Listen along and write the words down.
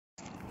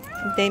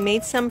They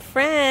made some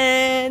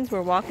friends.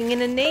 We're walking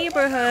in a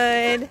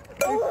neighborhood.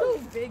 They're so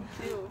big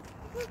too.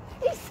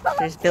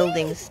 There's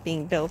buildings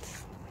being built.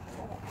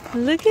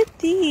 Look at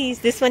these.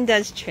 This one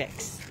does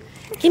tricks.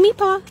 Give me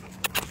paw.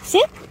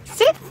 Sit.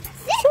 Sit.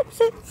 Sit.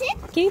 Sit.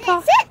 Sit. Give me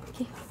paw.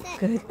 Sit.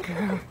 Good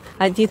girl.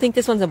 Do you think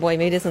this one's a boy?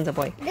 Maybe this one's a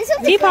boy. This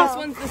one's a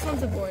girl. This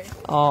one's a boy.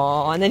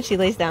 Oh, and then she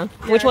lays down.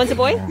 Which one's a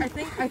boy?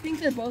 I think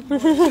they're both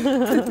boys.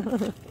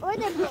 Or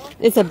they're both.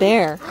 It's a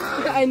bear.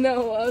 I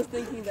know. I was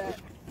thinking that.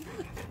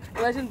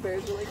 Imagine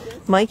bears were like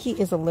this. Mikey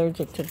is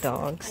allergic to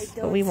dogs,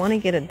 but we want to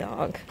get a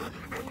dog.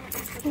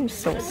 I'm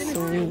so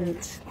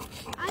sweet.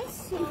 I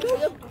see.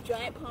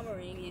 Giant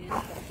Pomeranian.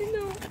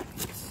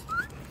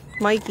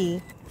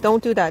 Mikey,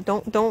 don't do that.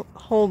 Don't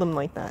hold him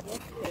like that.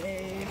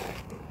 Okay.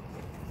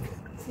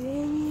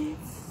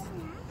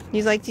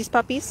 You like these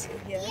puppies?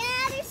 Yeah,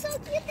 they're so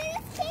cute. They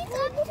just came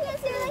up to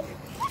us. They're like,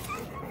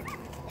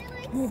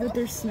 Oh, but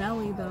they're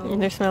smelly though.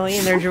 And they're smelly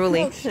and they're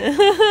drooly. Look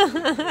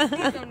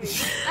Look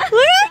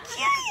how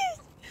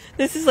cute!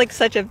 This is like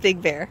such a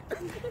big bear.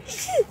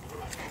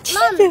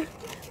 Mom.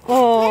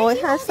 Oh, it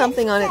has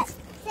something on its.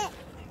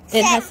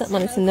 It has something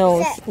on its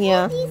nose.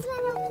 Yeah.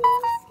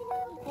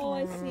 Oh,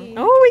 I see.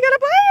 Oh, we got a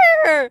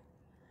buyer!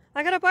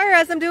 I got a buyer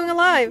as I'm doing a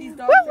live. Woo, These woo,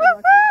 dogs are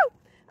lucky. woo!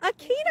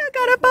 Akina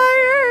got a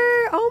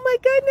buyer! Oh my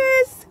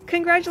goodness!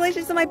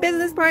 Congratulations to my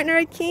business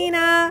partner,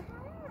 Akina!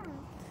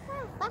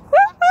 Woo,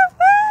 woo,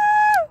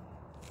 woo!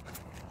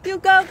 You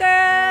go,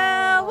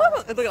 girl! Woo,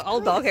 woo. Look at all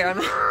dog hair on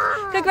me.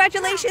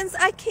 Congratulations,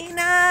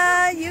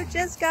 Akina! You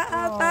just got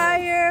a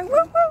buyer! Woo,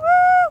 woo,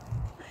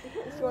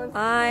 woo!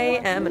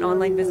 I am an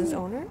online business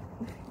owner,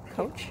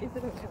 coach,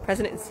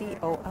 president and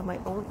CEO of my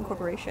own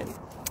corporation.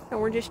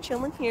 And we're just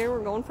chilling here.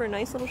 We're going for a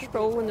nice little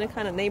stroll in the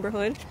kind of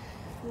neighborhood.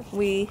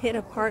 We hit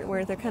a part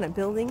where they're kind of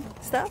building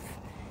stuff.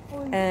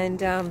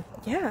 And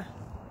yeah,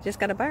 just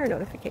got a buyer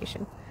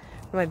notification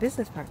from my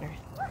business partner.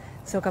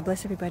 So God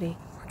bless everybody.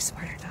 Work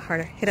smarter, not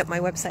harder. Hit up my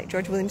website,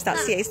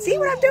 georgewilliams.ca. See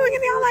what I'm doing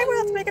in the online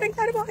world to make an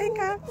incredible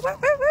income. Woo,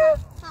 woo,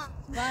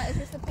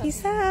 woo.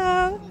 Peace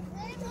out.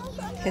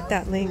 Hit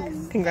that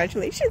link.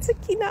 Congratulations,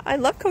 Akina. I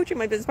love coaching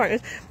my business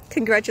partners.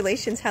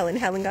 Congratulations, Helen.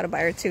 Helen got a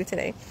buyer too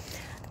today.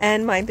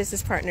 And my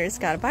business partners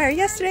got a buyer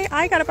yesterday.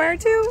 I got a buyer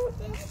too.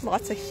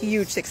 Lots of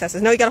huge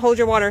successes. No, you gotta hold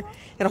your water.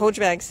 You gotta hold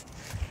your bags.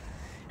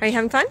 Are you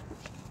having fun?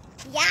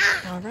 Yeah.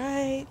 All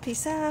right.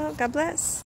 Peace out. God bless.